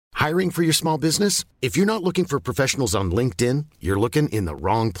Hiring for your small business? If you're not looking for professionals on LinkedIn, you're looking in the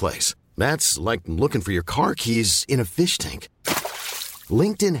wrong place. That's like looking for your car keys in a fish tank.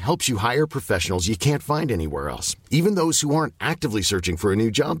 LinkedIn helps you hire professionals you can't find anywhere else, even those who aren't actively searching for a new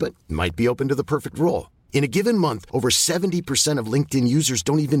job but might be open to the perfect role. In a given month, over 70% of LinkedIn users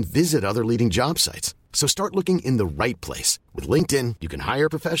don't even visit other leading job sites. So start looking in the right place. With LinkedIn, you can hire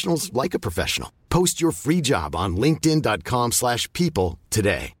professionals like a professional. Post your free job on linkedin.com/people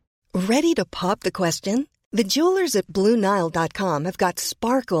today. Ready to pop the question? The jewelers at BlueNile.com have got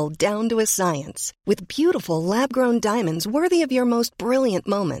sparkle down to a science with beautiful lab-grown diamonds worthy of your most brilliant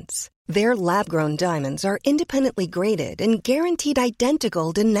moments. Their lab-grown diamonds are independently graded and guaranteed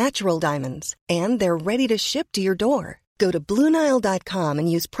identical to natural diamonds, and they're ready to ship to your door. Go to BlueNile.com and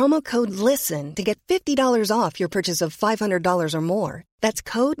use promo code LISTEN to get $50 off your purchase of $500 or more. That's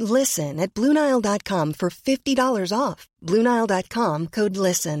code LISTEN at BlueNile.com for $50 off. BlueNile.com, code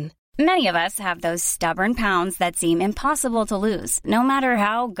LISTEN. Many of us have those stubborn pounds that seem impossible to lose, no matter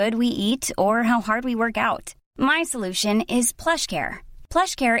how good we eat or how hard we work out. My solution is PlushCare.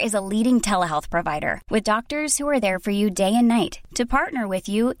 PlushCare is a leading telehealth provider with doctors who are there for you day and night to partner with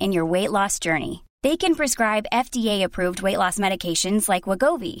you in your weight loss journey. They can prescribe FDA-approved weight loss medications like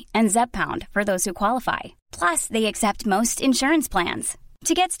Wegovy and Zepbound for those who qualify. Plus, they accept most insurance plans.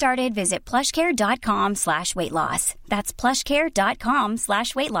 To get started, visit plushcare.com/weightloss. That's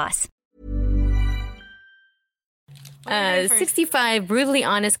plushcare.com/weightloss. 65 brutally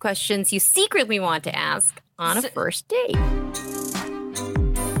honest questions you secretly want to ask on a first date.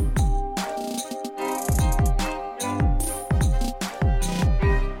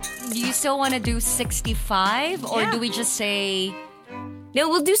 Do you still want to do 65 or do we just say... No,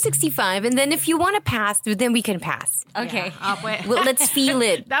 we'll do 65 and then if you want to pass, then we can pass. Okay. Yeah. Well, let's feel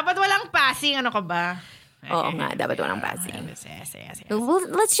it. Dapat walang passing, ano ka ba? Oo nga, dapat walang passing. Yes. Well,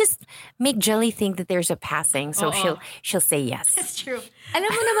 let's just make Jelly think that there's a passing so she'll say yes. It's true.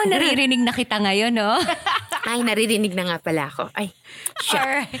 Alam mo naman, naririnig na kita ngayon, no? Ay, naririnig na nga pala ako. Ay, shit. All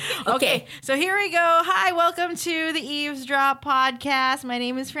right. Okay, so here we go. Hi, welcome to the Eavesdrop podcast. My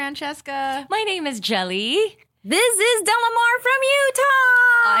name is Francesca. My name is Jelly. This is Delamar from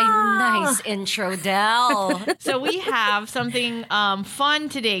Utah. Nice intro, Del. So we have something fun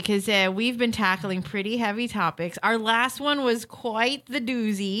today because we've been tackling pretty heavy topics. Our last one was quite the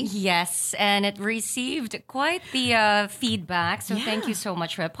doozy. Yes, and it received quite the feedback. So thank you so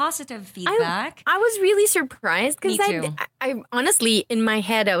much for the positive feedback. I was really surprised because Me too. I honestly, in my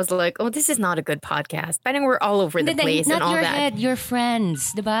head, I was like, oh, this is not a good podcast. I think we're all over the place not and all your that. head, your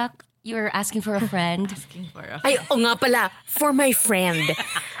friends, diba? You're asking for a friend. Ay, nga pala, for my friend.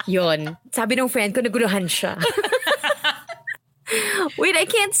 Yon. Sabi ng friend ko, naguluhan siya. Wait, I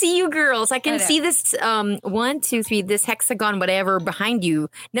can't see you girls. I can see this 1, 2, 3, this hexagon, whatever, behind you.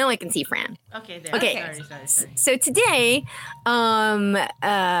 Now I can see Fran. Okay, there. Okay. Sorry. So today, ano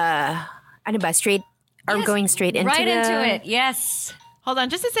ba, straight, are we going straight into into it, yes. Hold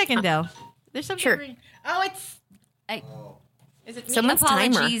on, just a second, Del. There's something. Sure. Oh, it's. Is it me? Someone's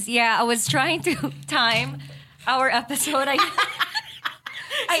timer. Apologies. Yeah, I was trying to time our episode. I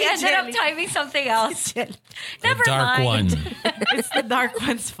ended up timing something else. Never Dark mind. one. It's the dark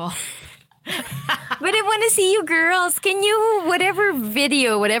one's fault. But I want to see you girls. Can you, whatever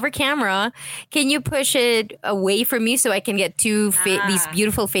video, whatever camera, can you push it away from me so I can get these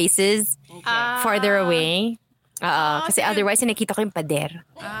beautiful faces farther away? Kasi otherwise, nakita ko yung pader.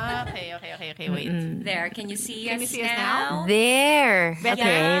 Okay. Wait. There, can you see us see us now? There. Okay.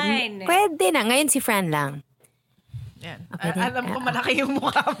 Yan. Pwede na. Ngayon si Fran lang. Yan. Alam ko malaki yung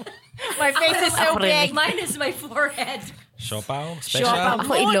mukha mo. My face is so big. Mine is my forehead. Siopaw? Special?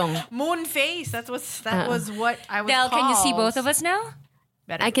 Ako ilong. Moon face. That was what I was Del, called. can you see both of us now?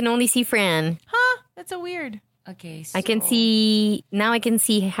 Better. I can only see Fran. Huh? That's so weird. Okay, so... I can see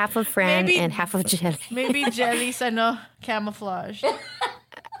half of Fran and half of Jelly. Maybe Jelly's camouflage.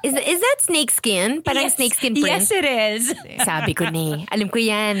 Is that snake skin? Parang snake skin print? Yes, it is. Sabi ko na Alam ko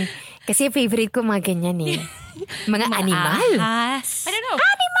yan. Kasi favorite ko mga ganyan Mga animal. I don't know.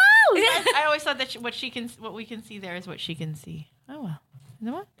 Animal! I always thought that what we can see there is what she can see. Oh, well.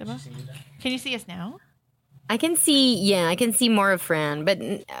 Can you see us now? I can see more of Fran, but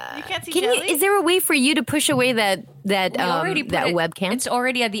you can't see Jelly? Is there a way for you to push away that webcam? It's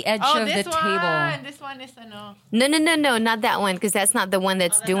already at the edge of the table. This one is No, not that one because that's not the one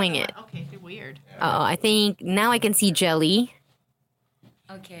that's doing it. Okay, weird. I think now I can see Jelly.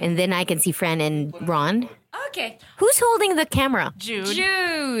 Okay. And then I can see Fran and Ron. Okay. Who's holding the camera?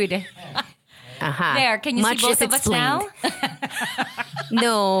 Jude. Aha. There, can you Much see both is of us now?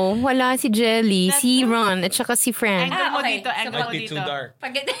 No, wala si Jelly, si Ron, at saka si Fran. Angle mo Okay, dito, angle Might mo be dito. too dark.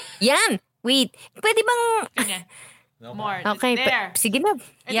 Yan. Wait. Pwede bang... Ganyan. More. Okay. There. Sige na.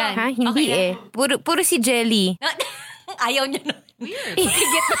 Yan. Ha? Hindi Okay. Puro si Jelly. Ayaw niya na. Weird.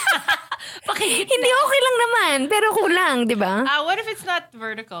 Pakigit. Hindi, okay lang naman. Pero kulang, di ba? What if it's not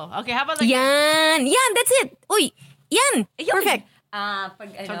vertical? Okay, how about like... Yan. That's it. Uy. Yan. Ayun. Perfect. Pag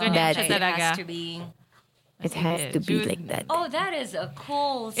So, ano, ganyan siya it talaga. has to be... It has to be Jude. like that. Oh, that is a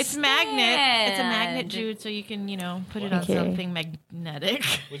cool It's stand. magnet. It's a magnet, Jude, so you can, put it on Okay. something magnetic.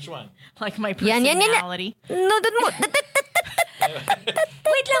 Which one? Like my Yan. personality. No, don't mo.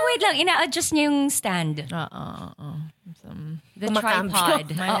 Wait lang. Ina-adjust niya yung stand. The Kumakambyo.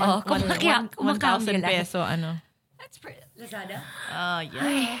 tripod. Oo, 1,000 lang. peso, ano. That's pretty. Lazada?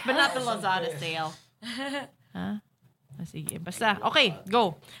 Yeah. But not the Lazada sale. Huh? Sige, basta. Okay,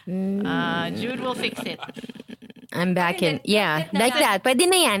 go. Jude will fix it. I'm back in. Yeah, like that. Pwede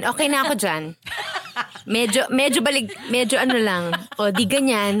na yan. Okay na ako dyan. Medyo ano lang. O, di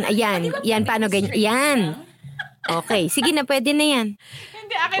ganyan. Ayan. Yan, paano ganyan? Yan. Okay, sige na, pwede na yan.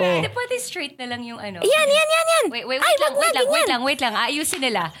 Hindi, akin na. Hindi, pwede straight na lang yung ano. Yan. Wait Ay, lang. Ayusin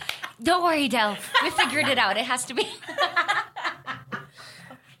nila. Don't worry, Del. We figured it out. It has to be...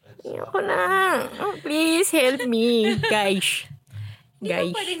 Ayoko na. Oh, please, help me. Guys. Di ba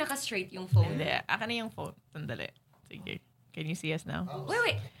pwede naka-straight yung phone? Hindi, akin na yung phone. Sandali. Sige. Can you see us now?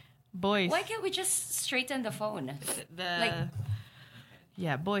 Wait. Boys. Why can't we just straighten the phone?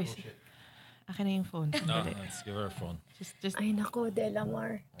 Yeah, boys. Akin na yung phone. No, Sandali. let's give her a phone. Just Ay, nako,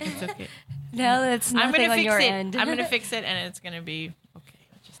 Delamar. it's okay. No, it's I'm nothing gonna on fix your it. end. I'm gonna fix it, and it's gonna be okay.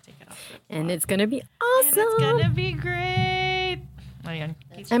 Just take it off. And it's gonna be And it's awesome. gonna be great. Ayan.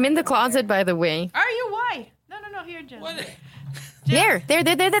 I'm in the closet, by the way. Are you? Why? No. Here, Jen. There.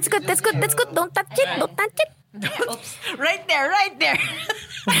 That's good. Don't touch it. Right there.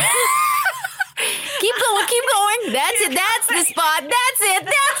 Keep going. That's it. That's the spot. That's it.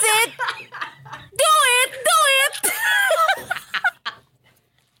 Do it.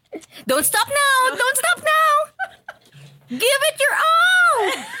 Don't stop now. Give it your all.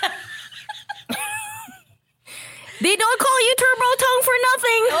 They don't call you Turbo Tongue for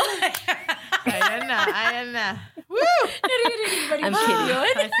nothing. Ayan na. Woo! I'm kidding.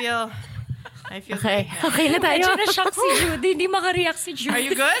 I feel Okay. great now. Okay na tayo. Medyo na-shock si Jude. Hindi maka-react si Jude. Are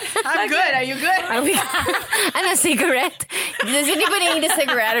you good? I'm good. Are you good? Are we? Ano, cigarette? Does anybody need a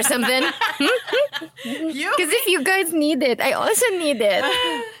cigarette or something? You? Because if you guys need it, I also need it.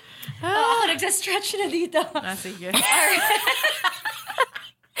 Ako, nagsa-stretch na dito. Sige.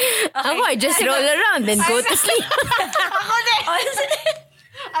 Ako, I just roll around and go to sleep. Ako din.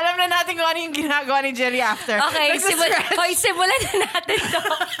 Alam na natin kung ano yung ginagawa ni Jerry after. Okay, simulan na natin to.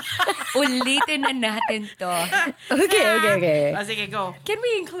 Ulitin na natin to. Okay. Sige, go. Can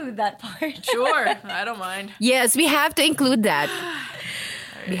we include that part? Sure. I don't mind. Yes, we have to include that.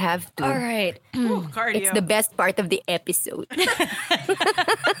 We have to. All right. Ooh, cardio. It's the best part of the episode.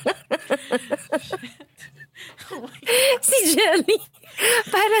 Si Jelly,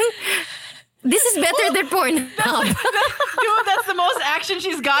 parang, this is better than Pornhub. Dude, that's the most action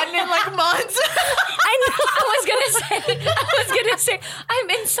she's gotten in like months. I know. I was gonna say, I'm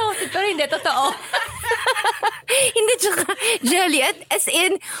insulted, pero hindi, totoo. Hindi, tsaka, Jelly, as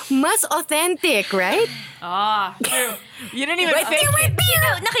in, mas authentic, right? True. You didn't even fake Right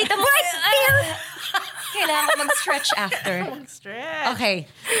there. Nakita mo? Right there. Kailangan ko mag-stretch after. Stretch. Okay.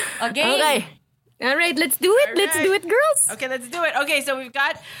 Again. Okay. All right, let's do it. Let's do it, girls. Okay, let's do it. Okay, so we've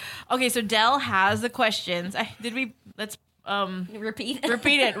got. Okay, so Del has the questions. Let's Repeat.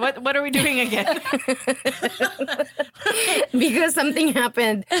 repeat it. What are we doing again? Because something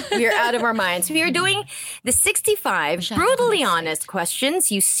happened. We are out of our minds. We are doing the 65 brutally honest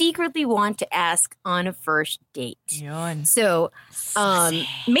questions you secretly want to ask on a first date. Yun. So,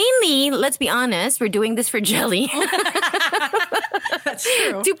 mainly, let's be honest, we're doing this for Jelly. That's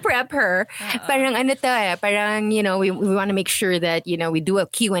true. To prep her. Parang ano to parang, we want to make sure that, we do a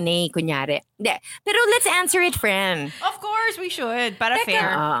Q&A, kunyari. Pero let's answer it, friend. Of course we should. Para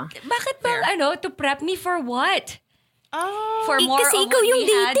fair. Bakit ba, to prep me for what? Oh. For more kasi of ikaw what yung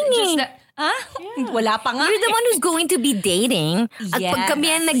we had, dating just eh. Huh? Wala pa nga. You're the one who's going to be dating. At Yes. pag kami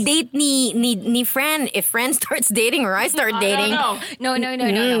ang nag-date ni friend, if friend starts dating or I start dating. No.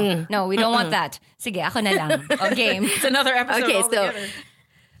 No, we don't want that. Sige, ako na lang. O, game. It's another episode Okay, so, altogether.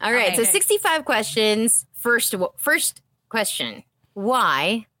 all right, Okay. so 65 questions. First question.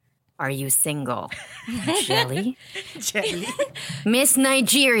 Why are you single? Jelly? Jelly. Miss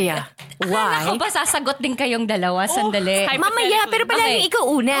Nigeria. Ako Why? ba sasagot din kayong dalawa? Sandali. Mamaya, pero palaging ikaw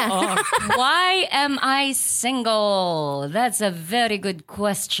una. Why am I single? That's a very good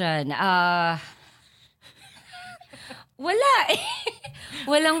question. Wala eh.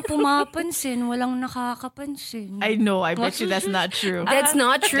 Walang pumapansin, walang nakakapansin. I know. I bet you that's not true. That's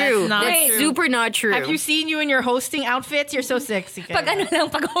not true. That's not That's true. super not true. Have you seen you in your hosting outfits? You're so sexy. Pag ano lang,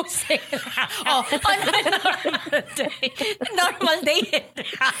 pag-hosting. On a normal day. Normal day.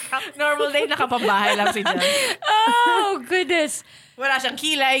 Normal day, nakapambahay lang si Jen. Oh, goodness. Wala siyang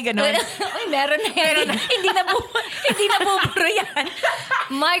kilay, ganun. Ay, meron na yan. Hindi na buburo yan.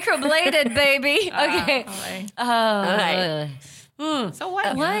 Microbladed, baby. Okay. Okay. Alright. So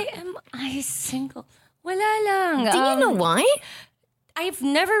what? Why am I single? Wala lang. Do you know why? I've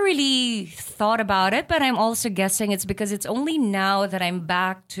never really thought about it, but I'm also guessing it's because it's only now that I'm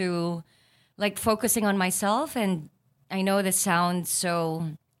back to like focusing on myself. And I know this sounds so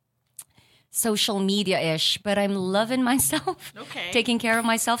social media-ish, but I'm loving myself. Okay. Taking care of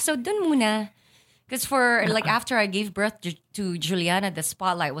myself. So dun muna. Because for like after I gave birth to Juliana, the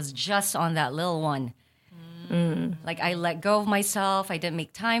spotlight was just on that little one. Like I let go of myself. I didn't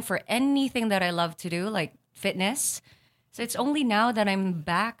make time for anything that I love to do, like fitness. So it's only now that I'm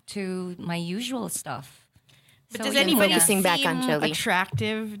back to my usual stuff. But So does yun anybody muna. Focusing back on seem Jolie.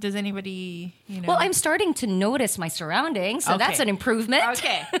 attractive? Does anybody, you know? Well, I'm starting to notice my surroundings, so Okay. that's an improvement.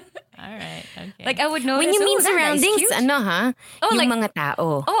 Okay. All right. Okay. Like I would notice. When you oh, mean that guy's surroundings, cute. ano ha? Oh, yung like- mga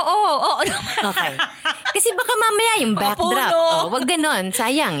tao. Oh. Okay. Kasi baka mamaya yung backdrop. puno. Oh, wag ganon.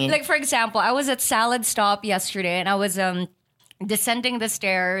 Sayang eh. Like for example, I was at Salad Stop yesterday, and I was descending the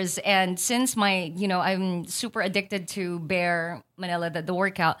stairs, and since I'm super addicted to Bear Manila, the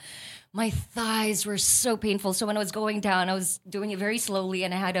workout. My thighs were so painful. So when I was going down, I was doing it very slowly,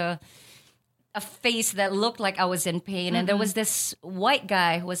 and I had a face that looked like I was in pain. And there was this white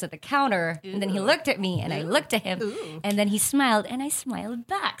guy who was at the counter, and then he looked at me, and I looked at him, and then he smiled, and I smiled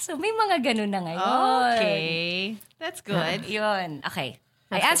back. So may mga ganun na ngayon. Okay. That's good. Yun. Okay.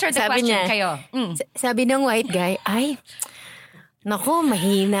 I answered the Sabi question. niya, Kayo. Sabi ng white guy, ay, naku,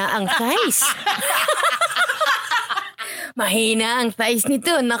 mahina ang thighs. Mahina ang thighs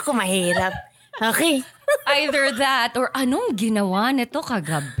nito. Naku, mahirap. Okay. Either that or anong ginawa nito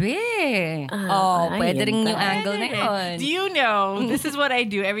kagabi? Pwede ayun rin yung pala. angle na yun. Do you know, this is what I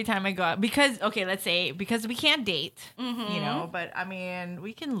do every time I go out. Because we can't date, you know, but I mean,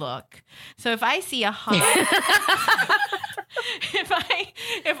 we can look. So if I see a hot,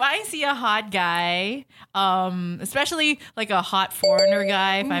 if I see a hot guy, especially like a hot foreigner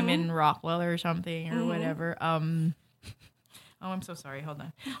guy, if I'm in Rockwell or something or whatever, oh, I'm so sorry. Hold on.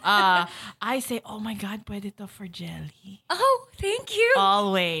 I say, oh my God, pwede to for Jelly. Oh, thank you.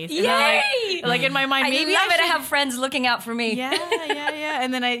 Always. And Yay! like in my mind, maybe I love it to should- have friends looking out for me. Yeah. And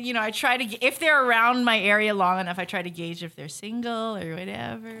then I try to, if they're around my area long enough, I try to gauge if they're single or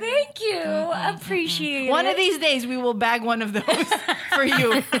whatever. Thank you. Appreciate One it. of these days, we will bag one of those for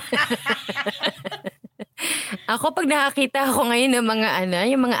you. Ako, pag nakakita ako ngayon ng mga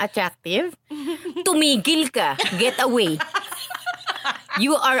yung mga attractive, tumigil ka. Get away.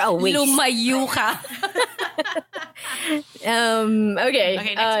 You are a waste. Lumayo ka. Okay.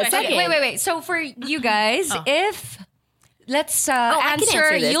 Okay, next question. second. Wait. So for you guys, if let's I can answer,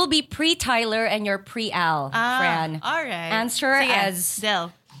 answer this. you'll be pre-Tyler and you're pre-Al, Fran. All right. Answer Sige, as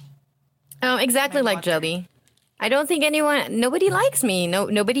Del. Exactly like Jelly. I don't think nobody likes me.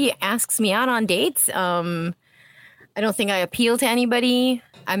 Nobody asks me out on dates. I don't think I appeal to anybody.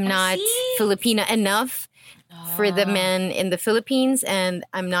 I'm not Filipina enough for the men in the Philippines, and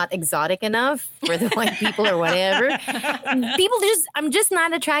I'm not exotic enough for the white people or whatever. I'm just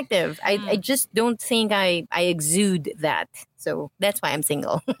not attractive. I just don't think I exude that. So that's why I'm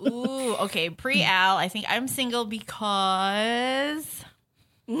single. Ooh, okay. Pre-Al, I think I'm single because...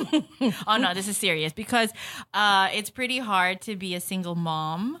 oh, no, this is serious. Because it's pretty hard to be a single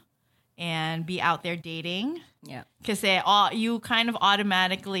mom and be out there dating. yeah. Because you kind of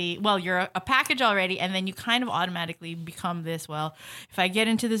automatically, you're a package already, and then you kind of automatically become this, if I get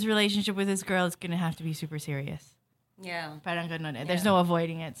into this relationship with this girl, it's going to have to be super serious. Yeah. Parang ganun eh. There's no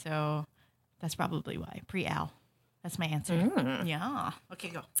avoiding it, so that's probably why. Pre-Al. That's my answer. Yeah. Okay,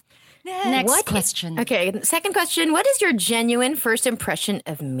 go. Next question. Okay, second question. What is your genuine first impression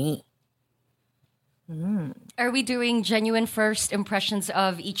of me? Are we doing genuine first impressions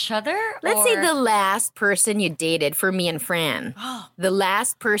of each other? Let's say the last person you dated for me and Fran. The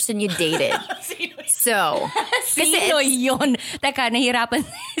last person you dated. So, Sino yun? Teka, nahirapan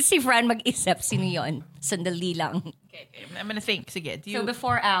si Fran mag-isip. Sino yun? Sandali lang. Okay, I'm going to think. Sige, So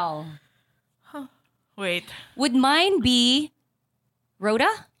before Al, wait, would mine be Rhoda?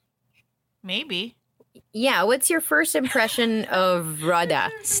 maybe. yeah, what's your first impression of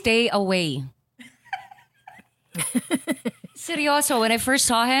Rhoda? Stay away. Seryoso, when I first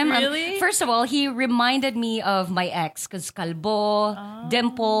saw him, Really? first of all, he reminded me of my ex because kalbo,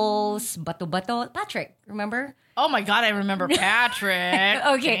 dimples, bato-bato. Patrick, remember? Oh my God, I remember Patrick.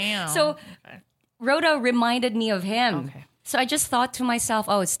 Okay, Damn. so Rhoda reminded me of him. Okay. So I just thought to myself,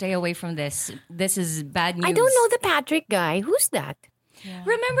 oh, stay away from this. This is bad news. I don't know the Patrick guy. Who's that?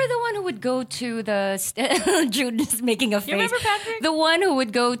 Remember the one who would go to the Jude is making a face. remember Patrick? The one who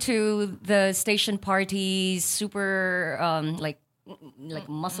would go to the station parties, super like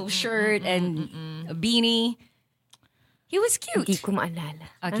muscle shirt and a beanie. He was cute. Hindi ko maalala.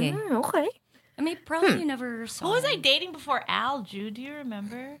 Okay. Okay. I mean, probably you never saw. Who was I him. dating before Al? Jude, do you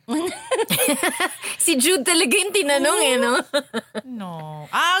remember? Si Jude talaga yung tinanong no? No.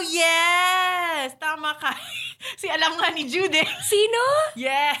 Oh, yes! Tama ka. Si alam nga ni Jude eh. Sino?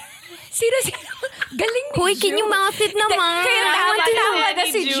 Yeah. Sino? Galing ni Hoy, Jude. can you mouth it naman? Kaya Tama tama ni na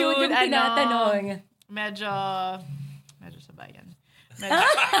si Jude Jude, yung ano? tinatanong. Medyo sabayan.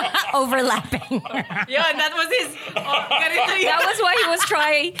 Overlapping. Yun, that was his. Oh, ganito yun. That was why he was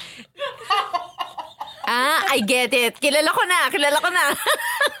trying. I get it. Kilala ko na. Okay, Kilala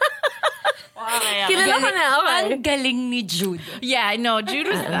ko na. Okay. Ang galing ni Jude. Yeah, no, Jude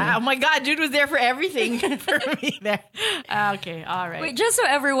was. Oh my God, Jude was there for everything for me there. Okay, all right. Wait, just so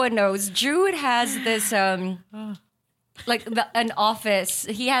everyone knows, Jude has this like an office.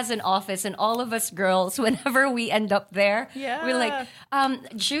 He has an office, and all of us girls, whenever we end up there, Yeah. we're like,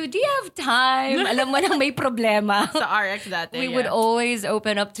 Jude, do you have time? Alam mo nang may problema. Sa RX that day. We would always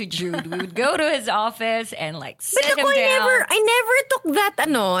open up to Jude. We would go to his office and like sit But him ako, down. I never took that,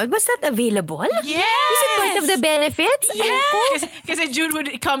 Was that available? Yes. Is it part of the benefits? Kasi Jude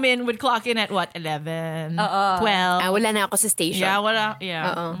would clock in at what, 11, 12. Wala na ako sa station. Yeah, wala.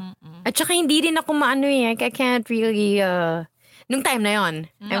 Yeah. At saka hindi rin ako maano I can't really, nung time na yon,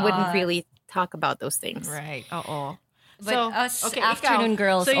 I wouldn't really talk about those things. Right. Oo. But us okay, afternoon ikaw.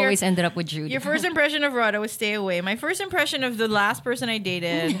 girls So always ended up with Jude. Your first impression of Rhoda was stay away. My first impression of the last person I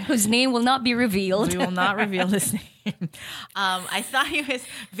dated, whose name will not be revealed. we will not reveal his name. I thought he was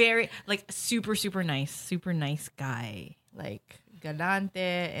very, like, super, super nice guy. Like, galante,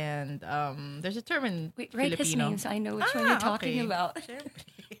 and there's a term in Wait, write his Filipino. name so I know which one you're talking okay. about.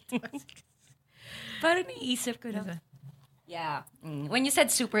 Parang naisip ko na. Yeah. When you said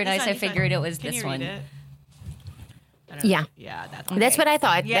super nice, I figured it was Can this you read one. it? I don't know. Yeah. Yeah, that one. That's what I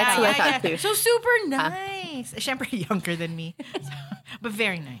thought. Yeah, That's what I yeah, thought yeah. too. So super nice. Siyempre younger than me, but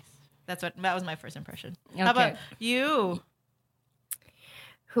very nice. That was my first impression. How about you?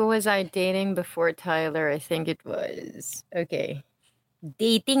 Who was I dating before Tyler? I think it was, okay.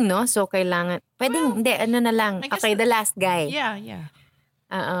 Dating, no? So, kailangan, pwedeng, hindi, ano na lang. I guess Okay, the last guy. Yeah, yeah.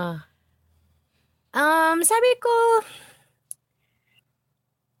 Sabi ko,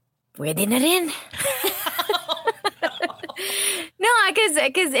 pwede na rin. No,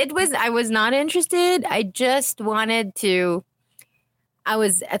 because I was not interested. I just wanted to, I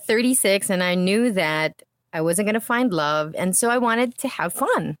was at 36 and I knew that I wasn't going to find love. And so I wanted to have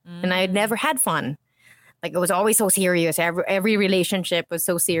fun. And I had never had fun. Like, it was always so serious. Every relationship was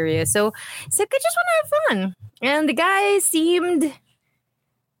so serious. So I just want to have fun. And the guy seemed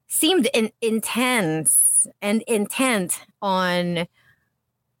intense and intent on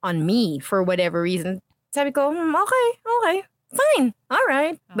me for whatever reason. Sabi ko, okay, fine, all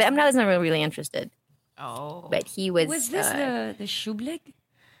right. But I was not really interested. Oh. But he was. Was this the Schublig?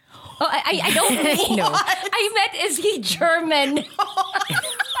 Oh, I don't know. I meant, is he German?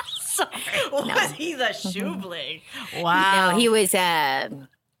 Was he the Schubling? Wow. No, he was.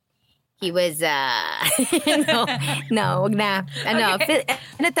 no, wag na. Ano,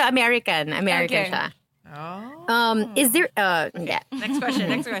 ano to, American Okay. siya. Oh. Is there? Yeah. Next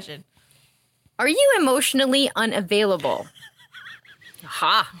question. Are you emotionally unavailable?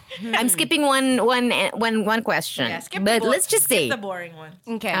 Ha! I'm skipping one question. Yeah, but let's just say, skip the boring one.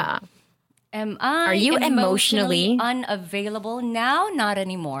 Okay. Am Are you emotionally unavailable now? Not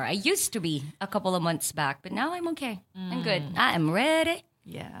anymore. I used to be a couple of months back, but now I'm okay. I'm good. I am ready.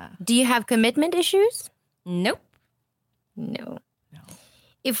 Yeah. do you have commitment issues? Nope. No.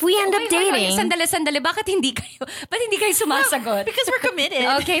 If we end up dating, Sandali. Bakit hindi kayo sumasagot? Because we're committed.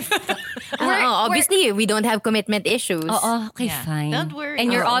 Okay. obviously we don't have commitment issues. Okay, Yeah. fine. Don't worry.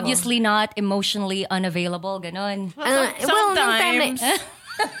 And you're Oo. obviously not emotionally unavailable, ganon. Well, nung time Sometimes.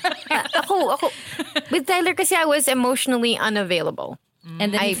 ako, with Tyler kasi I was emotionally unavailable.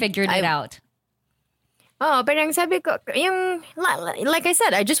 And then you figured it out. Oh, parang sabi ko, like I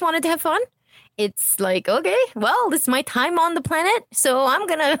said, I just wanted to have fun. It's like, okay, well, it's my time on the planet, so I'm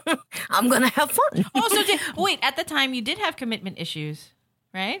gonna have fun. Oh, so wait. At the time, you did have commitment issues,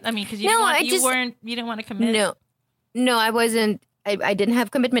 right? I mean, because you No, didn't want to commit. No, I wasn't. I didn't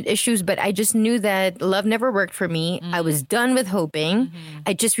have commitment issues, but I just knew that love never worked for me. I was done with hoping.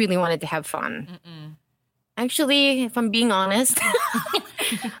 I just really wanted to have fun. Actually, if I'm being honest,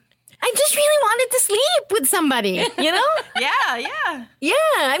 I just really wanted to sleep with somebody, you know? Yeah. Yeah,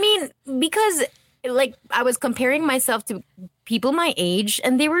 I mean, because like I was comparing myself to people my age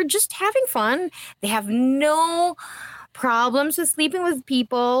and they were just having fun. They have no problems with sleeping with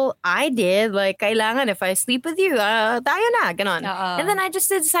people. I did. Like, kailangan if I sleep with you, tayo na, ganon. And then I just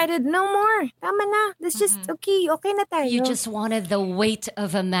decided, no more. Tama na. This just, okay na tayo. You just wanted the weight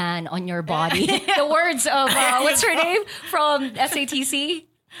of a man on your body. The words of, what's her name from SATC?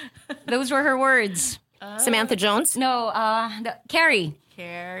 Those were her words. Samantha Jones? No, Carrie.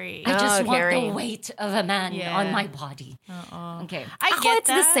 Carrie. I just want Carrie. the weight of a man on my body. Okay. I Ako, get it's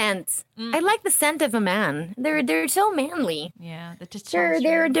that. the scent. I like the scent of a man. They're so manly. Yeah, the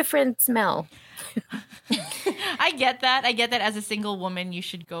They're a different smell. I get that. I get that as a single woman, you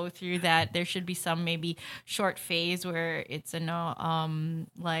should go through that. There should be some maybe short phase where it's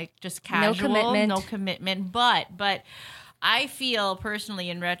like just casual, no commitment. But I feel personally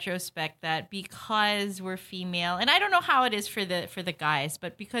in retrospect that because we're female, and I don't know how it is for the guys,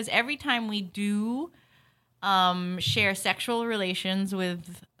 but because every time we do share sexual relations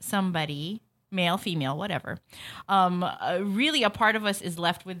with somebody, male, female, whatever, really a part of us is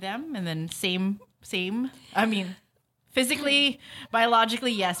left with them, and then same. I mean, physically,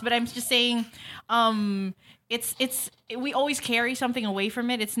 biologically, yes, but I'm just saying, it's we always carry something away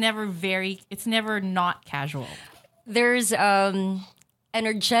from it. It's never not casual. There's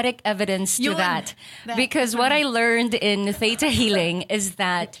energetic evidence to that. Because what I learned in Theta Healing is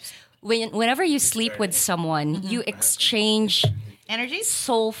that whenever you sleep with someone, you exchange energies,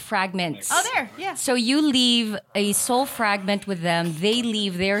 soul fragments. Oh, there, yeah. So you leave a soul fragment with them, they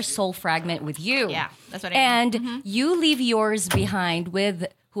leave their soul fragment with you. Yeah, that's what I mean. And you leave yours behind with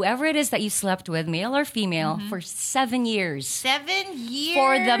whoever it is that you slept with, male or female, for 7 years. 7 years?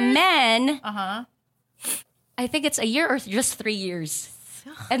 For the men, I think it's a year or just 3 years.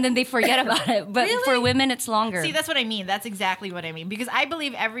 And then they forget about it. But Really? for women, it's longer. See, that's what I mean. That's exactly what I mean. Because I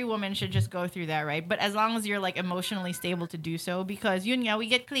believe every woman should just go through that, right? But as long as you're like emotionally stable to do so, because yun nga, we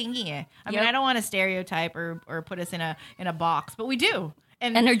get clingy. I mean, I don't want to stereotype or put us in a box, but we do.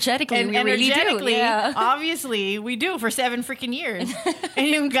 And energetically, we really do. Yeah. Obviously, we do for 7 freaking years. And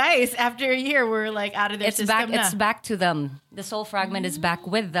you guys, after a year, we're like out of their system. It's back to them. The soul fragment is back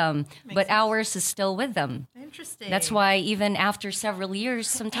with them, but ours is still with them. Interesting. That's why even after several years,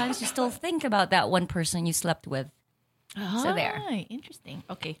 sometimes you still think about that one person you slept with. So there. Interesting.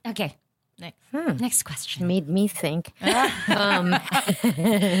 Okay. Next question. Made me think.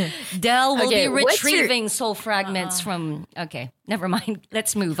 Del will Okay, be what's your- retrieving soul fragments from... Okay, never mind.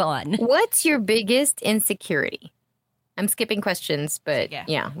 Let's move on. What's your biggest insecurity? I'm skipping questions, but Yeah.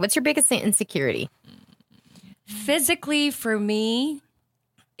 yeah. What's your biggest insecurity? Physically, for me,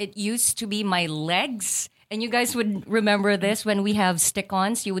 it used to be my legs. And you guys would remember this when we have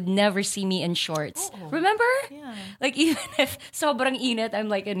stick-ons. You would never see me in shorts. Remember? Yeah. Like even if sobrang init, I'm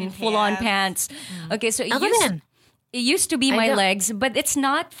like in full-on pants. Okay, so it used to be my legs, but it's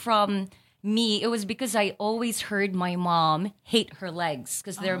not from me. It was because I always heard my mom hate her legs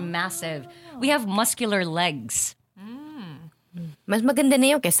because they're massive. We have muscular legs. Mas maganda na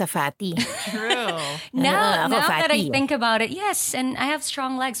yun kaysa fatty. True. Now ako that I fatty. think about it, yes, and I have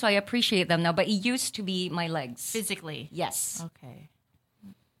strong legs, so I appreciate them now. But it used to be my legs. Physically. Yes. Okay.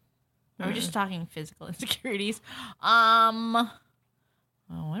 We're just talking physical insecurities. What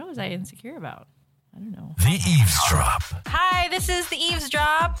was I insecure about? I don't know. The Eavesdrop. Hi, this is The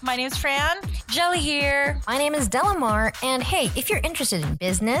Eavesdrop. My name's Fran. Jelly here. My name is Delamar, and hey, if you're interested in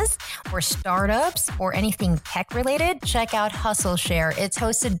business or startups or anything tech related, check out Hustle Share. It's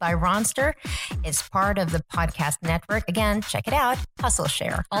hosted by Ronster. It's part of the podcast network. Again, check it out, Hustle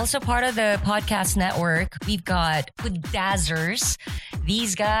Share. Also part of the podcast network, we've got Kudazzers.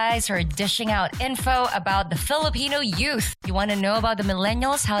 These guys are dishing out info about the Filipino youth. You want to know about the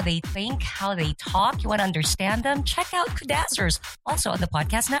millennials, how they think, how they talk, you want to understand them? Check out Kudazzers, also on the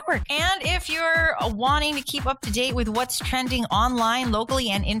podcast network. And if you're wanting to keep up to date with what's trending online,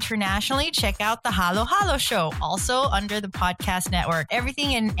 locally, and internationally, check out the Halo Halo Show, also under the podcast network.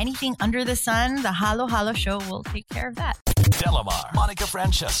 Everything and anything under the sun, the Halo Halo Show will take care of that. Delamar, Monica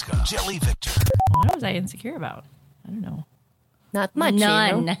Francesca, Jelly Victor. What was I insecure about? I don't know. Not much.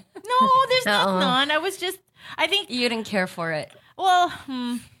 None. You know? No, there's not none. I think, You didn't care for it. well,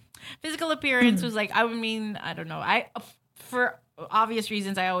 physical appearance was like, I don't know. For obvious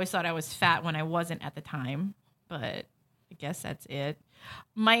reasons, I always thought I was fat when I wasn't at the time, but I guess that's it.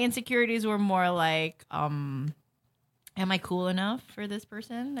 My insecurities were more like, Am I cool enough for this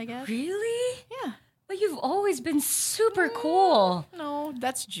person, I guess? Really? Yeah. But you've always been super cool. No,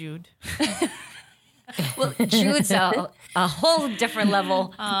 that's Jude. Well, Jude's a whole different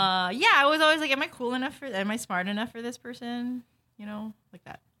level. Yeah, I was always like, am I smart enough for this person? You know, like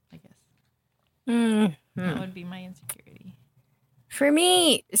that, I guess. That would be my insecurity. For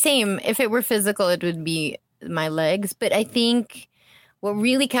me, same. If it were physical, it would be my legs. But I think what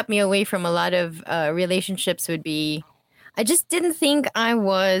really kept me away from a lot of relationships would be I just didn't think I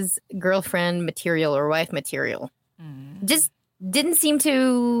was girlfriend material or wife material. Just didn't seem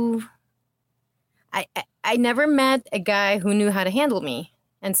to. I never met a guy who knew how to handle me.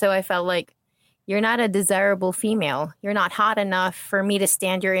 And so I felt like, you're not a desirable female. You're not hot enough for me to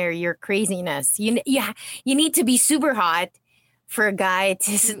stand your craziness. You need to be super hot for a guy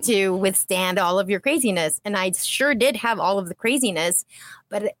to withstand all of your craziness. And I sure did have all of the craziness,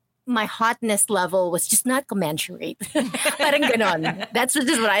 but my hotness level was just not commensurate. Parang ganon. That's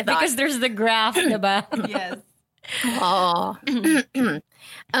just what I thought. Because there's the graph, diba? Yes. Oh.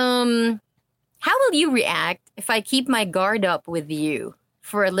 How will you react if I keep my guard up with you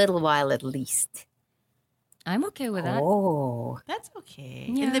for a little while at least? I'm okay with that. Oh. That's okay.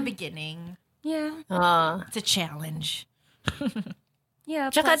 Yeah. In the beginning. Yeah. It's a challenge. Yeah.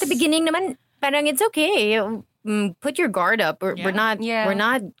 Tsaka at the beginning naman, parang it's okay. Put your guard up. We're not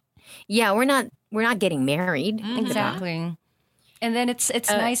getting married. Exactly. And then it's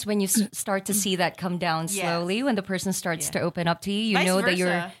nice when you start to see that come down slowly when the person starts to open up to you. You Vice know that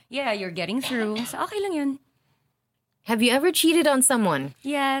versa. you're getting through. So okay lang yun. Have you ever cheated on someone?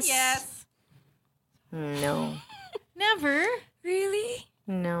 Yes. Yes. No. Never. Really?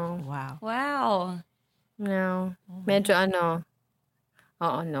 No. Wow. Wow. No. Medyo ano.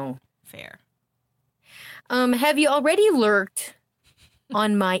 Oh, no. Fair. Have you already lurked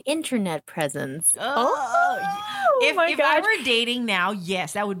on my internet presence? If I were dating now,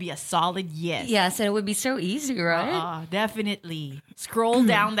 yes, that would be a solid yes. Yes, and it would be so easy, right? Definitely. Scroll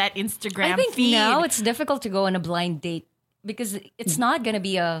down that Instagram I think feed. now it's difficult to go on a blind date because it's not going to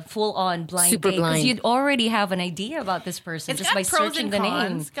be a full-on blind Super date because blind. you'd already have an idea about this person It's just got by pros searching and the cons.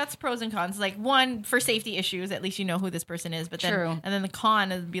 name. It's got pros and cons. Like one, for safety issues, at least you know who this person is. But then, True. and then the con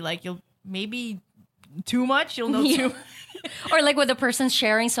would be like you'll maybe too much. You'll know too. Or like when the person's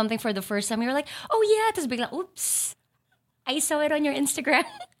sharing something for the first time, you're like, oh yeah, tapos biglang, oops, I saw it on your Instagram.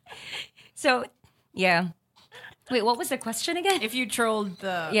 So, yeah. Wait, what was the question again? If you trolled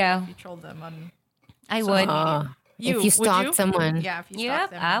Yeah. if you trolled them on. I would. If you would stalked someone. Yeah, if you Yep,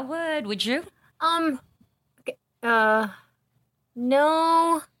 stalked them. I would. Would you?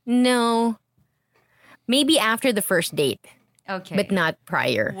 No. Maybe after the first date, Okay. but not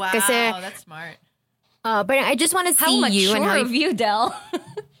prior. Wow, Kasi, that's smart. but I just want to how see mature you and how of you, Del?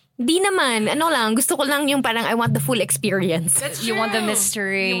 Di naman. Ano lang, gusto ko lang yung parang I want the full experience. That's You want the true.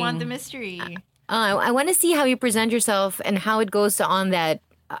 mystery. You want the mystery. I want to see how you present yourself and how it goes on that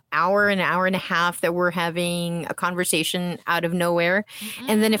an hour and a half that we're having a conversation out of nowhere.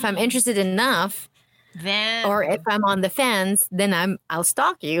 And then if I'm interested enough, Then or if I'm on the fence, then I'll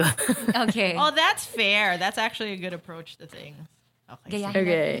stalk you. Okay. Oh, that's fair. That's actually a good approach to things. Okay. Gayahin,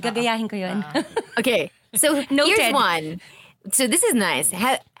 Okay. Gagayahin ko yun. Okay, so Noted. here's one. So this is nice.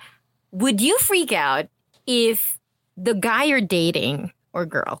 Would you freak out if the guy you're dating or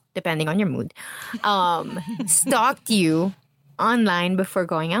girl, depending on your mood, stalked you online before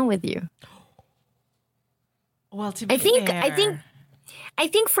going out with you? Well, to be I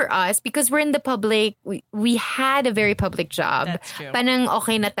think for us, because we're in the public, we had a very public job. That's true. Parang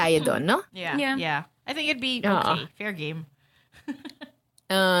okay na tayo doon, no? Yeah. I think it'd be okay. Fair game.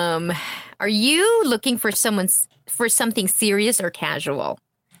 Are you looking for something serious or casual?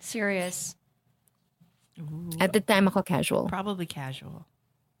 Serious. At the time, ako casual. Probably casual.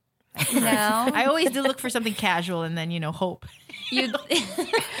 No. I always do look for something casual and then, hope. You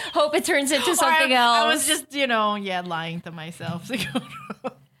hope it turns into Or something I else. was just, lying to myself.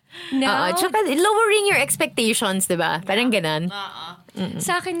 no. Tsaka lowering your expectations, diba? Parang ganon.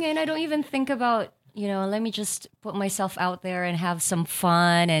 Sa akin ngayon, I don't even think about, let me just put myself out there and have some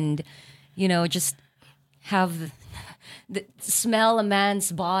fun and, just have smell a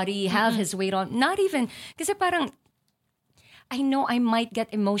man's body, have his weight on. Not even, kasi parang, I know I might get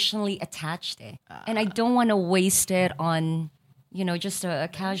emotionally attached and I don't want to waste it on, just a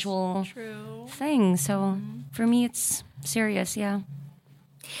casual thing. So for me, it's serious, yeah.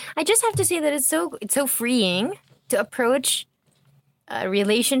 I just have to say that it's so freeing to approach a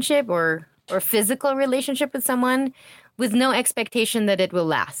relationship or physical relationship with someone with no expectation that it will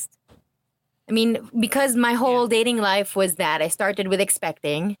last. I mean, because my whole dating life was that I started with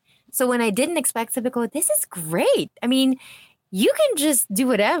expecting, So when I didn't expect, sabi ko, this is great. I mean, you can just do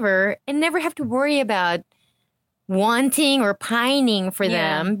whatever and never have to worry about wanting or pining for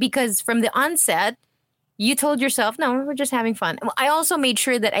them, because from the onset, you told yourself, no, we're just having fun. I also made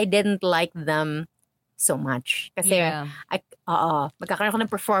sure that I didn't like them so much. Kasi magkakaroon ako ng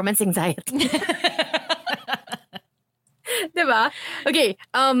performance anxiety. Diba? Okay,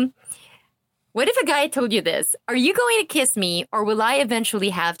 what if a guy told you this? Are you going to kiss me, or will I eventually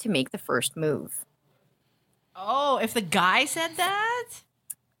have to make the first move? Oh, if the guy said that?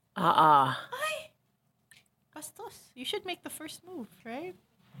 Ay, bastos. You should make the first move, right?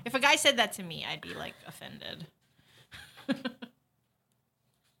 If a guy said that to me, I'd be like offended.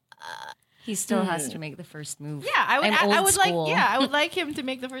 He still has to make the first move. Yeah, I would. I'm I old would school. like. Yeah, I would like him to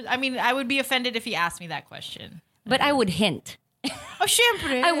make the first. I mean, I would be offended if he asked me that question. But I would hint. Oh,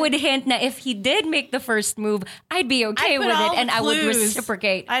 syempre. I would hint na if he did make the first move, I'd be okay with it, and I would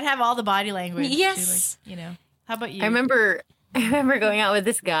reciprocate. I'd have all the body language. Yes. To, like, How about you? I remember going out with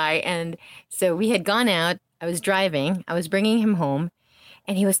this guy, and so we had gone out. I was driving. I was bringing him home,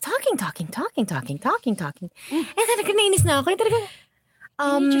 and he was talking. And then nainis na ako. Talagang,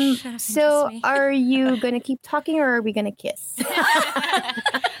 so are you going to keep talking, or are we going to kiss?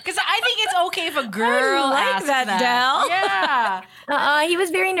 Because I think it's okay if a girl asks that, Del. Yeah. He was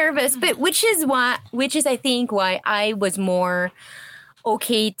very nervous, but which is I think why I was more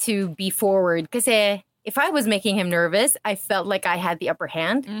okay to be forward. Because if I was making him nervous, I felt like I had the upper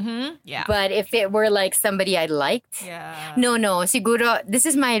hand. Mm-hmm. Yeah. But if it were like somebody I liked, no, siguro, this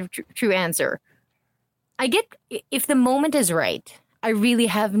is my true answer. I get, if the moment is right, I really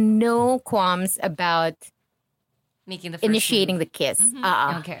have no qualms about making the first initiating move. the kiss.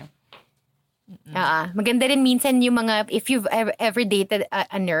 Okay. Maganda rin minsan yung mga, if you've ever dated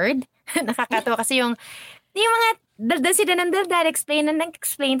a nerd, nakakatawa kasi yung mga daldal sila ng daldal, explain,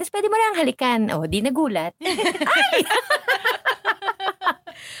 tapos pwede mo lang halikan. Oh, di nagulat.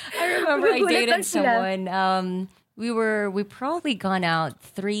 I remember I dated someone. We probably gone out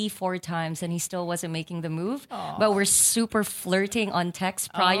 3-4 times, and he still wasn't making the move. Aww. But we're super flirting on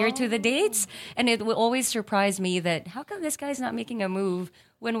text prior to the dates, and it will always surprise me that how come this guy's not making a move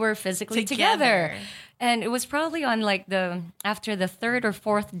when we're physically together? And it was probably on like after the third or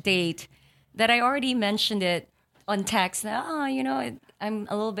fourth date that I already mentioned it on text. I'm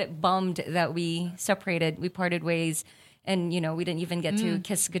a little bit bummed that we parted ways, and we didn't even get to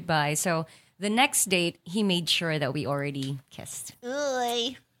kiss goodbye. So the next date, he made sure that we already kissed.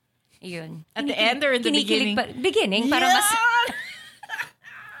 Uy. Yun. At the end or in the beginning? Beginning. Para mas...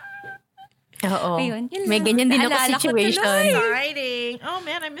 Oo. Ayun, yun May lang. ganyan din ako Naalala ko situation. Exciting. Oh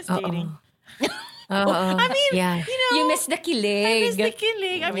man, I miss dating. I mean, you miss the kilig. I miss the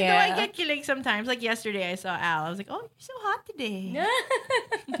kilig. I mean, though I get kilig sometimes. Like yesterday, I saw Al. I was like, oh, you're so hot today.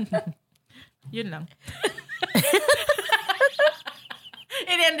 Yun lang.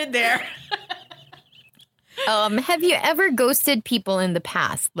 It ended there. Have you ever ghosted people in the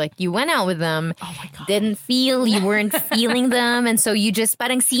past? Like you went out with them, you weren't feeling them, and so you just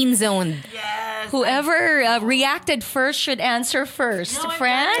parang scene zoned. Yes. Whoever reacted first should answer first. No,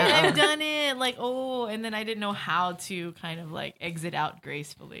 Friend? I've done it. Like, and then I didn't know how to kind of like exit out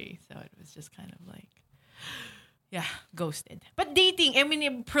gracefully. So it was just kind of like, ghosted. But dating, I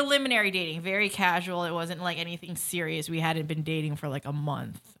mean, preliminary dating, very casual. It wasn't like anything serious. We hadn't been dating for like a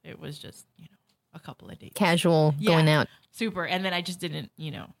month. It was just, a couple of dates. Casual going out. Super. And then I just didn't,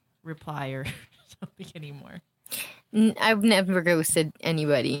 reply or something anymore. I've never ghosted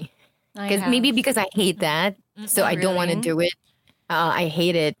anybody. Because I hate that. So I don't want to do it. I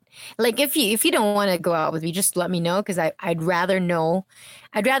hate it. Like if you don't want to go out with me, just let me know, because I'd rather know.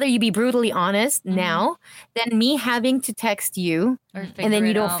 I'd rather you be brutally honest now than me having to text you and then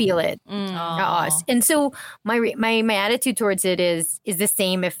you don't feel it. And so my attitude towards it is the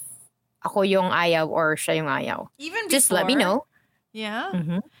same if ako yung ayaw or siya yung ayaw. Even just before, let me know. Yeah.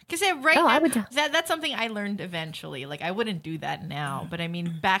 Because now, that's something I learned eventually. Like, I wouldn't do that now. But I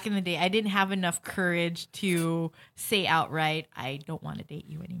mean, back in the day, I didn't have enough courage to say outright, I don't want to date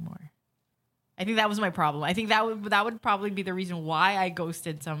you anymore. I think that was my problem. I think that would probably be the reason why I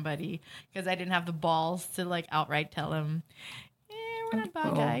ghosted somebody, because I didn't have the balls to like outright tell him, we're not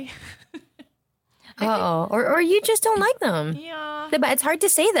bad guy. Or you just don't like them. Yeah. But it's hard to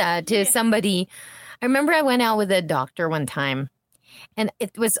say that to somebody. I remember I went out with a doctor one time, and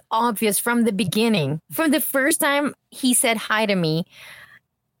it was obvious from the beginning. From the first time he said hi to me,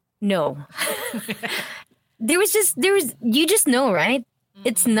 no. You just know, right?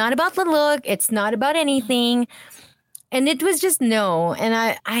 It's not about the look. It's not about anything. And it was just no. And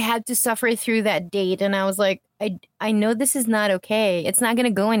I had to suffer through that date. And I was like, I know this is not okay. It's not going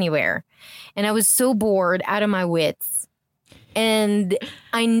to go anywhere. And I was so bored out of my wits. And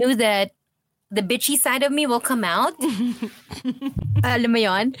I knew that the bitchy side of me will come out. Alam mo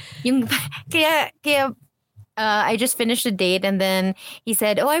yun? Kaya I just finished the date and then he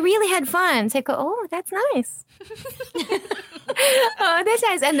said, oh, I really had fun. So I go, oh, that's nice. Oh, that's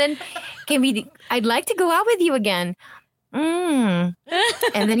nice. And then I'd like to go out with you again. And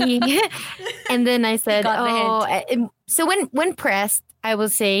then I said, so when pressed, I will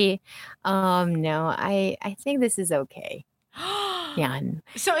say, no, I think this is okay. Yan.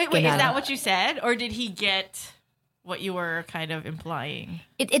 So wait, is that what you said? Or did he get what you were kind of implying?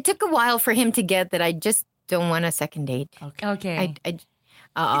 It took a while for him to get that I just don't want a second date. Okay.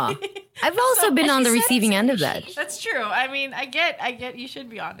 I've also been on the receiving end of that. That's true. I mean, I get you should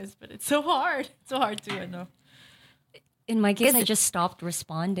be honest, but it's so hard. It's so hard to know. In my case, I just stopped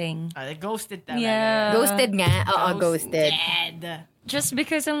responding. Ghosted talaga. Yeah. Ghosted nga. Ghosted. Just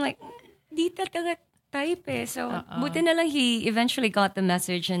because I'm like, di talaga type eh. So, buti na lang he eventually got the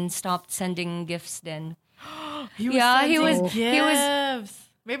message and stopped sending gifts then. He was.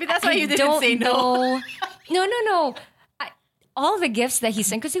 Maybe that's why you didn't say no. No. All the gifts that he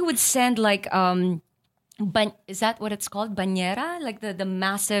sent, because he would send like, is that what it's called? Bañera? Like the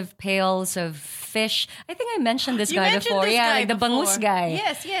massive pails of fish. I think I mentioned this guy before. Like the bangus guy.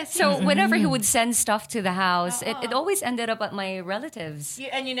 Yes. So whenever he would send stuff to the house, it always ended up at my relatives.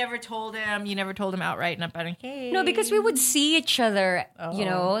 And you never told him. You never told him outright. And parang, hey. No, because we would see each other,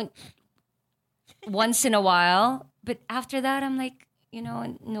 once in a while. But after that, I'm like,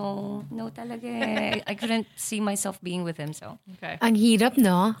 no talaga. I couldn't see myself being with him. So okay. Ang hirap,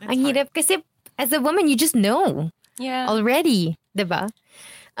 no? Ang hirap kasi as a woman, you just know. Yeah. Already, diba?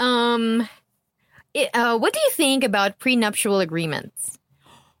 What do you think about prenuptial agreements?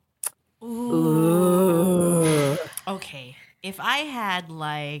 Ooh. Okay. If I had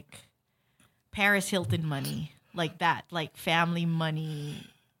like Paris Hilton money, like that, like family money,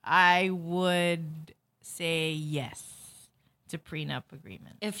 I would say yes to prenup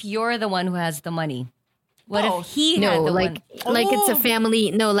agreement. If you're the one who has the money. What if he no, had the like one? Like it's a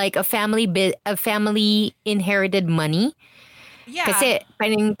family, like a family inherited money. Yeah. Kasi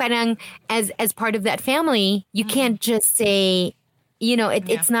parang as part of that family, you can't just say,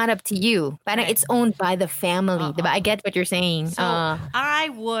 it's not up to you. Parang it's owned by the family. Diba? I get what you're saying. So I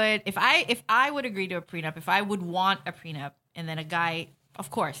would, if I would agree to a prenup, if I would want a prenup, and then a guy, of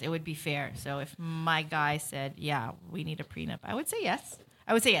course, it would be fair. So if my guy said, yeah, we need a prenup, I would say yes.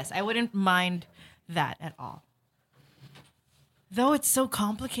 I wouldn't mind that at all. Though it's so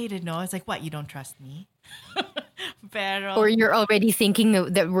complicated, no? It's like, what, you don't trust me? Pero, or you're already thinking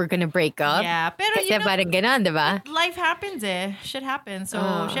that we're going to break up? Yeah. Pero kasi parang ganon, diba? Life happens eh. Shit happens. So,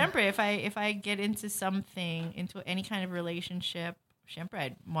 syempre, if I get into something, into any kind of relationship, syempre,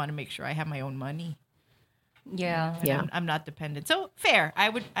 I'd want to make sure I have my own money. Yeah. I'm not dependent. So, fair. I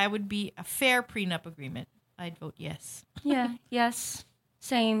would be a fair prenup agreement. I'd vote yes. Yeah, yes.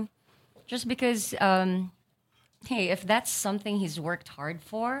 Same. Just because, hey, if that's something he's worked hard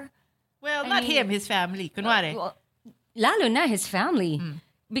for. Well, not him, his family. Kunwari. Lalo na his family.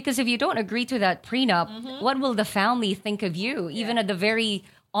 Because if you don't agree to that prenup, what will the family think of you? Even at the very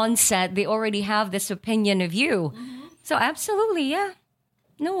onset, they already have this opinion of you. So absolutely, yeah.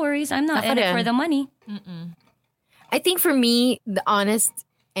 No worries. I'm not in it for the money. I think for me, the honest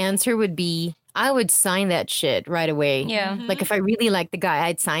answer would be, I would sign that shit right away. Yeah. Like if I really like the guy,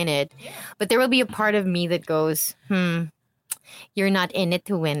 I'd sign it. Yeah. But there will be a part of me that goes, you're not in it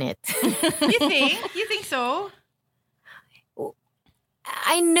to win it. You think? You think so?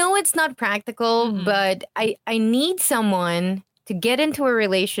 I know it's not practical, but I need someone to get into a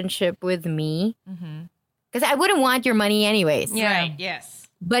relationship with me. Because I wouldn't want your money anyways. Yeah. Right, yes.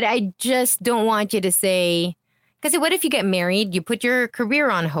 But I just don't want you to say, because what if you get married, you put your career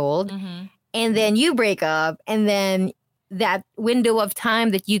on hold, and then you break up, and then that window of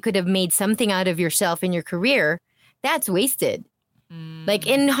time that you could have made something out of yourself in your career, that's wasted. Like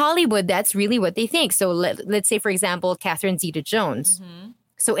in Hollywood, that's really what they think. So let's say, for example, Catherine Zeta-Jones.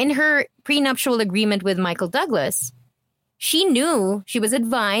 So in her prenuptial agreement with Michael Douglas, she knew, she was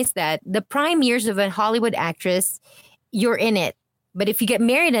advised that the prime years of a Hollywood actress, you're in it. But if you get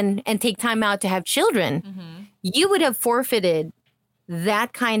married and take time out to have children, you would have forfeited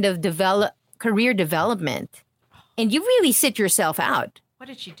that kind of career development. And you really sit yourself out. What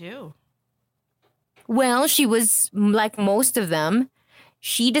did she do? Well, she was like most of them.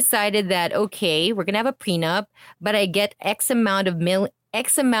 She decided that, okay, we're going to have a prenup, but I get X amount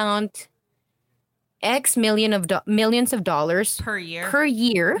X millions of dollars Per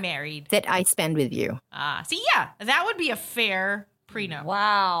year. Married. that I spend with you. See, yeah, that would be a fair prenup.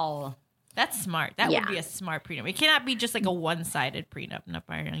 Wow. That's smart. That Yeah. would be a smart prenup. It cannot be just like a one-sided prenup. Na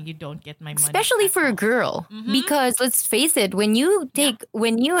parang you don't get my money. Especially at for a all. girl, because let's face it, when you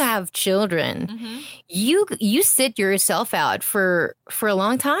have children, you sit yourself out for a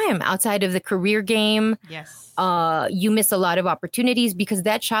long time outside of the career game. Yes. You miss a lot of opportunities because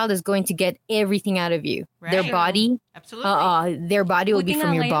that child is going to get everything out of you. Their Right. body, Absolutely. their body will be Buti from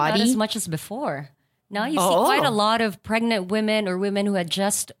nga your ngayon, not body. as much as before. Now you see quite a lot of pregnant women or women who had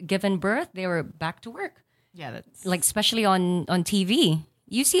just given birth. They were back to work, Yeah, that's like especially on TV.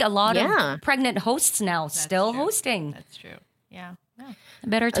 You see a lot Yeah. of pregnant hosts now still true. hosting. that's true. Yeah. Yeah.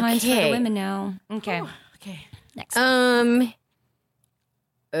 Better times for the Okay. women now. Okay, Okay. next.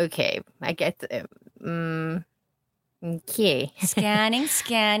 Okay, I get. Okay.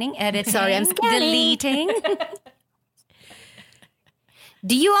 Scanning, editing. Sorry, I'm scanning. Deleting.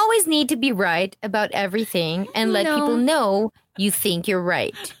 Do you always need to be right about everything and let No. people know you think you're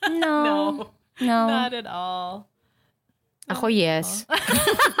right? No. Not at all. Ako, yes. Ako,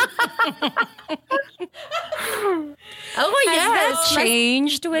 Has yes. that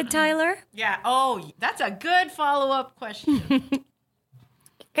changed with Tyler? Yeah. Oh, that's a good follow-up question.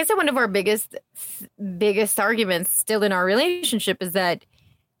 Kasi one of our biggest arguments still in our relationship is that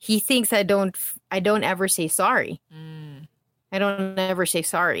he thinks I don't ever say sorry. I don't ever say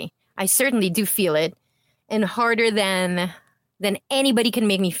sorry. I certainly do feel it, and harder than anybody can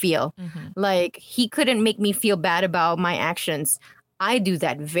make me feel. Like, he couldn't make me feel bad about my actions. I do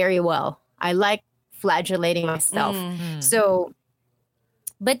that very well. I like flagellating myself. So,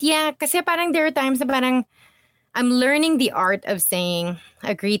 but yeah, kasi parang there are times na parang I'm learning the art of saying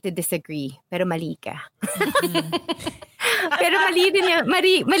agree to disagree, pero mali ka. Pero mali din yun.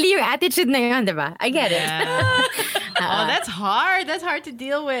 Mali yung attitude na yun, di ba? I get it. Oh, that's hard. That's hard to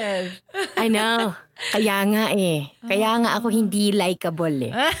deal with. I know. Kaya nga eh. Kaya nga ako hindi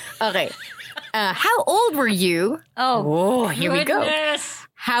likable eh. Okay. How old were you? Oh, here we go. Goodness.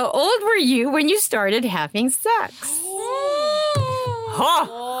 How old were you when you started having sex?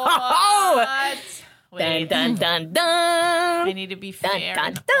 What? Wait. Dun, dun, dun. I need to be fair dun,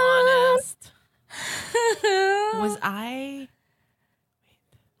 and dun. honest. Was I...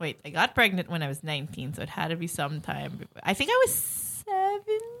 Wait, I got pregnant when I was 19, so it had to be sometime. I think I was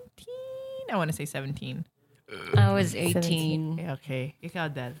 17. I want to say 17. I was 18. Okay.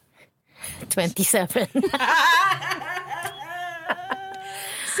 Ikaw, Dad. 27.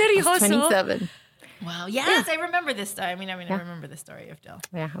 Seryoso? 27. Wow. Yes, I remember this story. I remember the story of Del.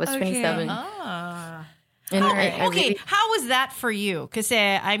 Yeah, I was 27. Ah. And I Okay, really- how was that for you? Because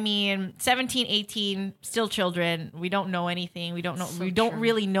 17, 18, still children. We don't know anything. We don't know. We don't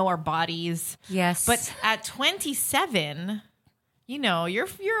really know our bodies. Yes. But at 27, you're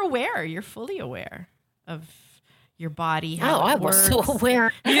aware. You're fully aware of your body. How I it was so works.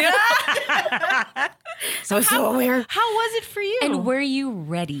 aware. Yeah. I was so aware. How was it for you? and were you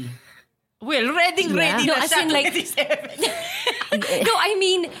ready? Well, ready. No, na as siya, in, like- 27. No, I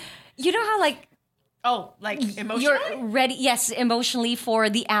mean, you know how like Oh, like emotionally? you're ready, yes, emotionally for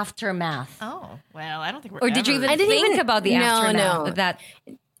the aftermath. Oh, well, I don't think we're Or did you ever- even I didn't think even- about the No, aftermath no. of that?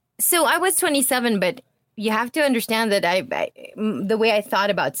 So I was 27, but you have to understand that the way I thought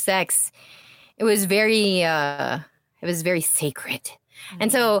about sex, it was very sacred.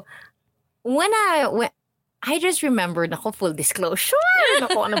 And so when I just remembered, naku, full disclosure.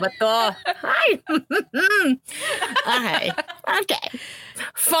 Naku, ano ba to? Hi. Okay.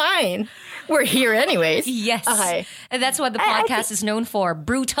 Fine. We're here anyways. Yes. Okay. And that's what the podcast is known for.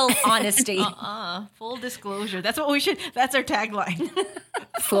 Brutal honesty. Full disclosure. That's that's our tagline.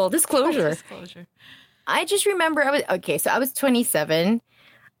 Full disclosure. Disclosure. I just remember I was 27.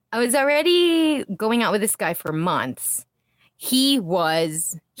 I was already going out with this guy for months. He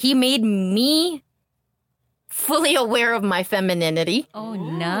made me fully aware of my femininity. Oh,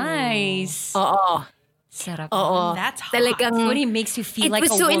 nice. Oo. Sarap. Oo. That's hot. Talagang, What he makes you feel it like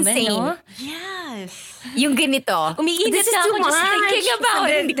was a so woman, insane. no? Yes. Yung ganito. Umiinit This is na too ako just much. thinking about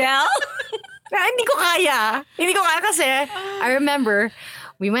it, Del. Hindi ko kaya. Hindi ko kaya kasi I remember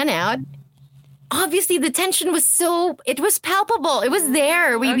we went out. Obviously, the tension was it was palpable. It was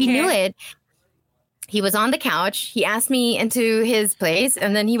there. We knew it. He was on the couch. He asked me into his place,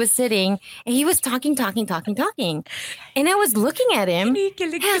 and then he was sitting, and he was talking. And I was looking at him,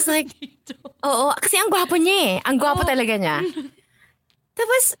 and I was like, oo, kasi ang gwapo niya eh. Ang gwapo talaga niya.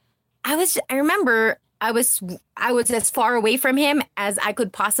 I remember I was as far away from him as I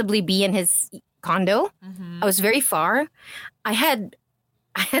could possibly be in his condo. I was very far. I had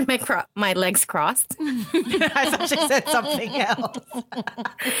I had my legs crossed. I thought she said something else.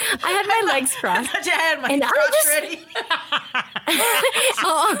 I had my legs crossed. I had my And I crotch just- ready.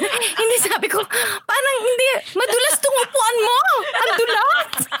 Oo. Hindi sabi ko, parang hindi. Madulas tong upuan mo. Ang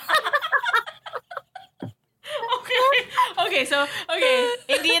dulas. Okay, so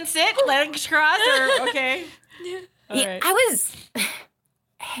Indian sit, legs crossed, or okay. All Yeah, right. I was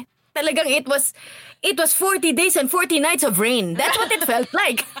talagang it was 40 days and 40 nights of rain. That's what it felt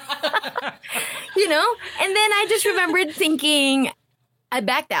like. You know? And then I just remembered thinking, I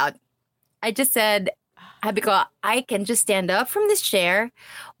backed out. I just said, because I can just stand up from this chair,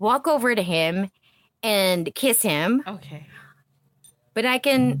 walk over to him, and kiss him. Okay. But I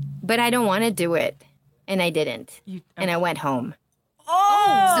don't want to do it. And I didn't. And I went home.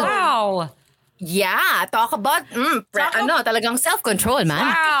 Wow. Yeah, talk about talagang self-control, man.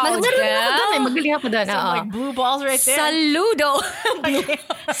 Wow, Magaling ako doon. Some like blue balls right there. Saludo.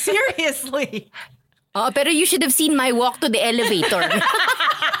 Seriously. Oh, pero you should have seen my walk to the elevator.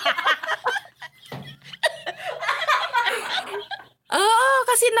 Oo,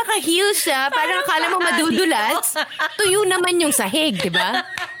 kasi naka-heel siya. Parang akala mo madudulas. Tuyo naman yung sahig, di ba?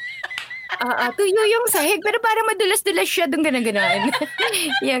 Tuyo yung sahig, pero parang madulas-dulas siya doon gano'n.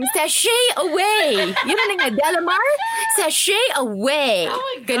 Yung sashay away. Yun na nga, Delamar, sashay away. Oh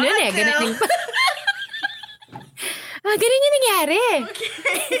my God, ganun eh, ganun. Ganun yung nangyari.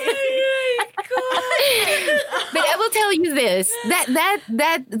 But I will tell you this,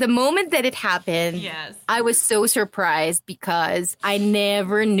 that the moment that it happened, Yes. I was so surprised because I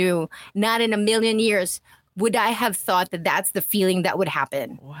never knew, not in a million years, would I have thought that that's the feeling that would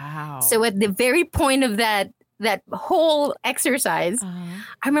happen. Wow. So at the very point of that whole exercise,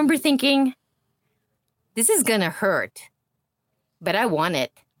 I remember thinking, this is gonna hurt, but I want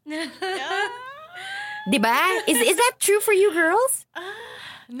it. Diba? Is that true for you girls?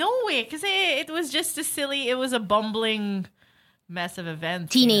 No way, because it was just a silly, it was a bumbling mess of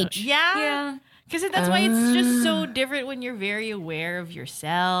events. Teenage. You know? Yeah. Yeah. Because that's why it's just so different when you're very aware of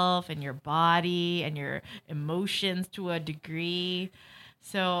yourself and your body and your emotions to a degree.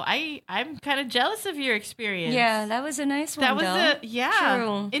 So I'm kind of jealous of your experience. Yeah, that was a nice one. That was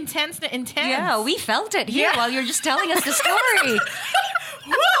True. intense. Yeah, we felt it here while you're just telling us the story.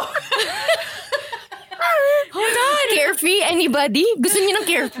 Hold on. Carefree? Anybody? Gusto niyo ng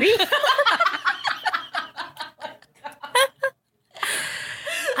carefree?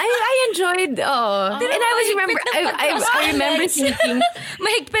 I enjoyed, and I remember thinking,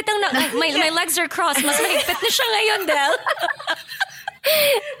 Mahigpit my legs are crossed. Mas mahigpit na siya ngayon, Del.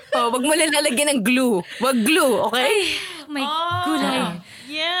 wag mo lalagyan ng glue. Wag glue, okay? My gulay.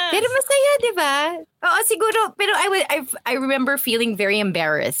 Yes. Pero masaya, di ba? Oo, siguro. Pero I remember feeling very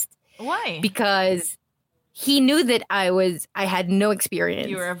embarrassed. Why? Because he knew that I had no experience.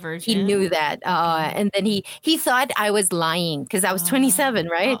 You were a virgin? He knew that. And then he thought I was lying because I was 27,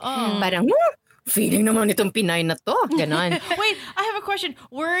 right? Parang, feeling naman itong Pinay na to. Ganon. Wait, I have a question.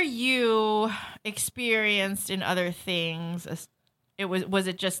 Were you experienced in other things? Was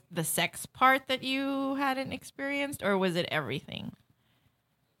it just the sex part that you hadn't experienced, or was it everything?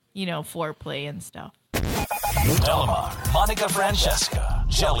 You know, foreplay and stuff. Delamar, Monica Francesca,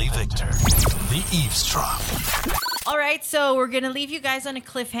 Jelly Victor, The Eavesdrop. All right, so we're going to leave you guys on a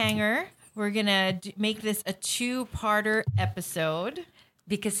cliffhanger. We're going to make this a 2-parter episode.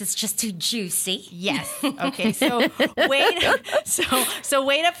 Because it's just too juicy. Yes. Okay, so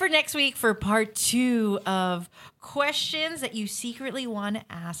wait up for next week for part 2 of questions that you secretly want to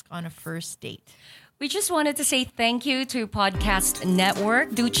ask on a first date. We just wanted to say thank you to Podcast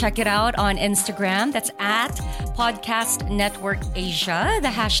Network. Do check it out on Instagram. That's at Podcast Network Asia. The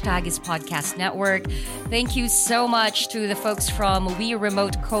hashtag is Podcast Network. Thank you so much to the folks from We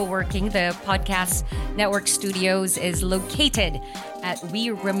Remote Co-working. The Podcast Network Studios is located at We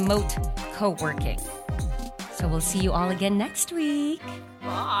Remote Co-working. So we'll see you all again next week.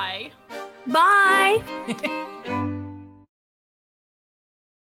 Bye. Bye.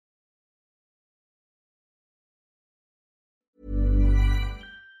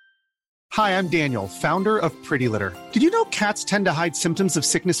 Hi, I'm Daniel, founder of Pretty Litter. Did you know cats tend to hide symptoms of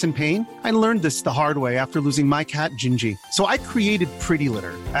sickness and pain? I learned this the hard way after losing my cat, Gingy. So I created Pretty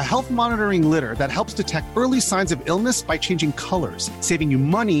Litter, a health monitoring litter that helps detect early signs of illness by changing colors, saving you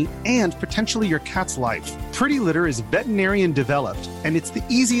money and potentially your cat's life. Pretty Litter is veterinarian developed, and it's the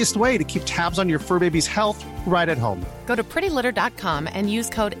easiest way to keep tabs on your fur baby's health right at home. Go to prettylitter.com and use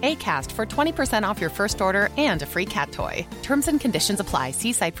code ACAST for 20% off your first order and a free cat toy. Terms and conditions apply.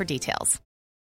 See site for details.